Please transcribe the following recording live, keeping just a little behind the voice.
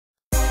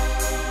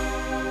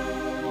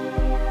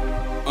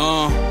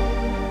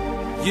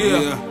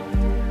Yeah.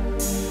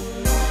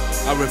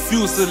 I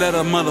refuse to let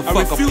a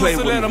motherfucker play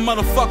with me.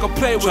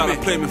 Try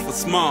to play me for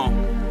small.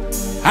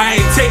 I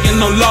ain't taking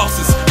no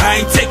losses, I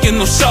ain't taking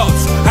no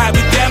shots. I'd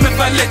be damned if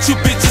I let you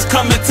bitches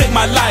come and take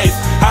my life.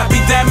 I'd be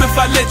damned if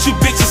I let you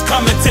bitches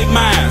come and take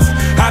mine.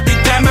 I'd be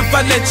damned if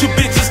I let you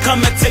bitches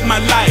come and take my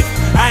life.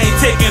 I ain't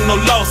taking no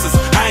losses,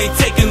 I ain't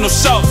taking no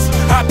shots.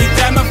 I'd be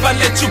damned if I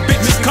let you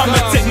bitches come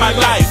and take my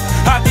life.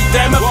 I'd be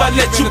damned if I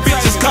let you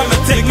bitches come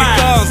and take mine.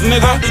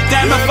 I'd be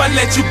damned if I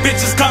let you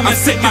bitches come and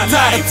take my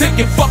life. I'm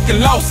taking fucking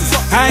losses,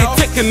 I ain't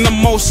taking no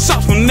more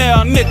shots from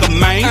there, nigga,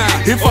 man.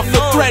 If I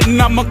feel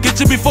threatened, I'ma get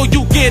you before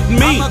you get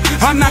me.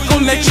 I'm not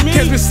gonna let you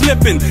catch me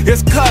slipping.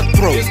 It's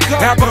cutthroat.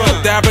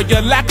 Abracadabra,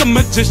 you're like a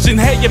magician.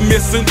 Hey, you're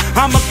missing.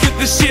 I'ma get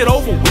this shit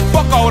over with.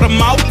 Fuck all the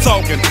mouth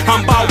talking.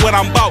 I'm about what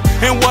I'm about,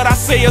 and what I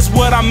say is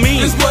what I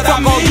mean. Fuck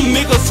all you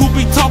niggas who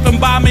be talking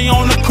by me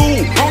on the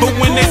cool, but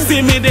when they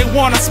see me, they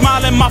wanna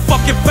smile in my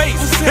fucking face.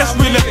 That's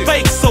really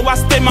fake, so I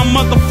stay my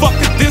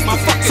motherfucking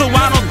distance. So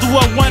I don't do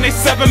a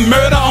 187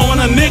 murder on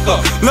a nigga.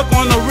 Look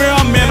on the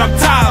real man, I'm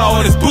tired of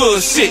all this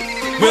bullshit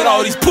with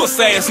all these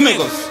pussy ass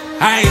niggas.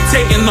 I ain't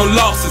taking no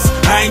losses,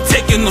 I ain't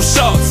taking no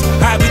shots.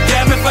 I'd be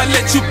damned if I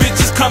let you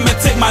bitches come and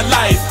take my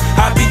life.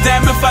 I'd be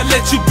damned if I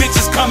let you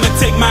bitches come and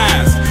take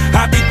mine.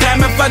 I'd be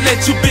damned if I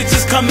let you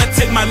bitches come and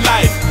take my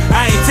life.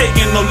 I ain't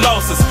taking no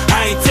losses,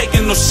 I ain't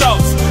taking no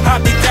shots.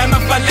 I'd be damned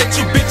if I let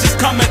you bitches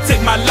come and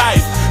take my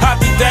life.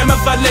 I'd be damned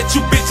if I let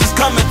you bitches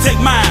come and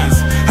take mine.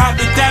 I'd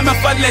be damned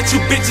if I let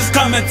you bitches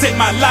come and take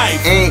my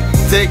life. Ain't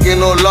taking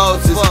no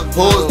losses,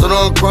 posted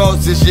on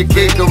crosses. Your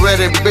cake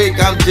already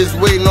baked, I'm just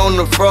waiting on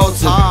the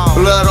frosting.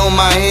 Blood on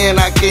my hand,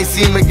 I can't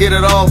seem to get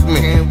it off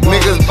me.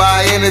 Niggas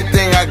buy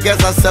anything, I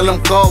guess I sell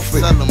them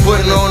coffee.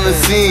 Putting on the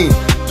scene,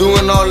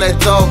 doing all that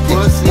talking.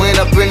 Went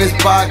up in his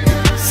pocket,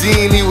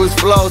 seen he was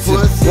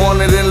flossing.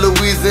 Wanted in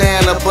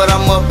Louisiana, but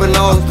I'm up in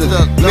Austin.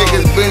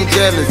 Niggas been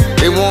jealous,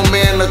 they want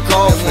me in the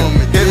coffin.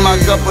 Hit my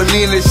cup of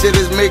lean, this shit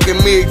is making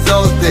me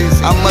exhausted.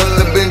 I must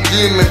have been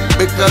dreaming,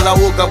 because I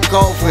woke up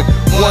coughing.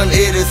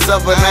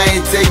 187, I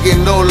ain't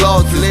taking no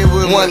losses.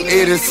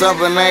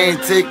 187, I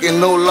ain't taking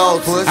no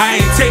losses. I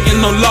ain't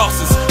taking no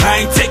losses,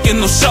 I ain't taking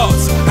no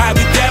shots. I'd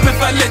be damned if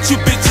I let you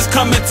bitches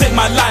come and take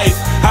my life.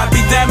 I'd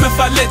be damned if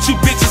I let you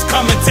bitches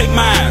come and take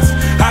mine.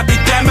 I'd be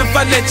damned if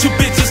I let you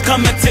bitches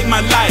come and take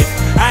my life.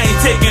 I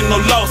ain't taking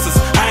no losses,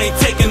 I ain't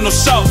taking no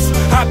shots.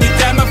 I'd be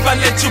damned if I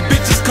let you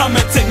bitches come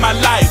and take my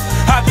life.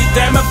 I'd be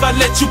damned if I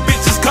let you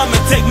bitches come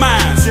and take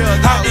mine.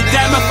 I'd be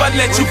damned if I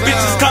let you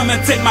bitches come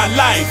and take my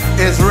life.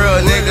 It's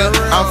real, nigga,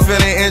 I'm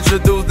finna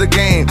introduce the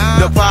game.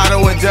 The potter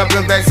went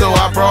jumping back, so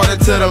I brought it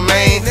to the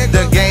main.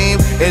 The game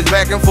is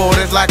back and forth,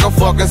 it's like a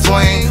fucking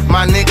swing.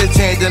 My niggas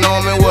changing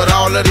on me with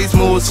all of these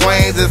smooth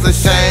swings. It's a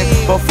shame,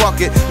 but fuck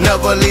it,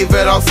 never leave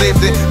it off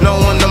safety.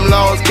 Knowing them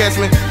laws catch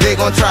me, they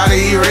gon' try to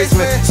erase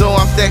me. So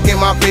I'm stacking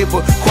my paper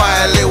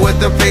quietly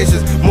with the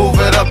patience. Move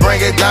it up,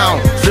 bring it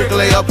down,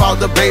 strictly up out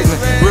the basement.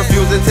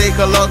 Refuse to take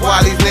a look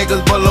while these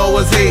niggas below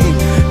us hating.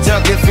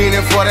 Junkie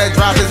fiending for that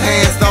drop, his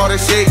hands started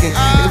shaking.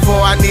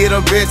 Before I need a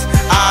bitch,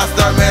 I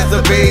start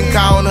masturbating,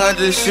 counting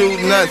hundreds,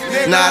 shooting nuts.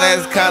 Now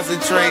that's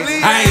concentrating.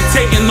 I ain't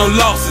taking no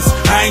losses,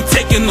 I ain't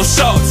taking no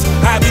shots.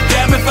 I'd be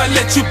damned if I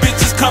let you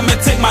bitches come and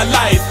take my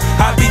life.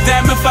 I'd be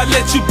damned if I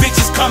let you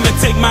bitches come and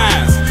take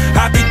mine.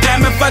 I'd be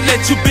damned if I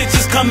let you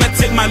bitches come and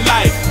take my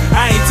life.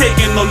 I ain't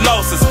taking no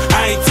losses,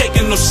 I ain't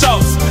taking no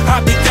shots.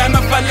 I'd be damned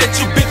if I let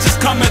you bitches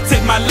come and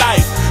take my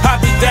life.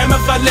 I'd be damned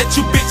if I let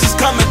you bitches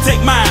come and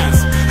take mine.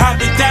 I'd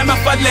be damned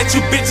if I let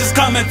you bitches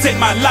come and take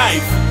my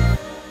life.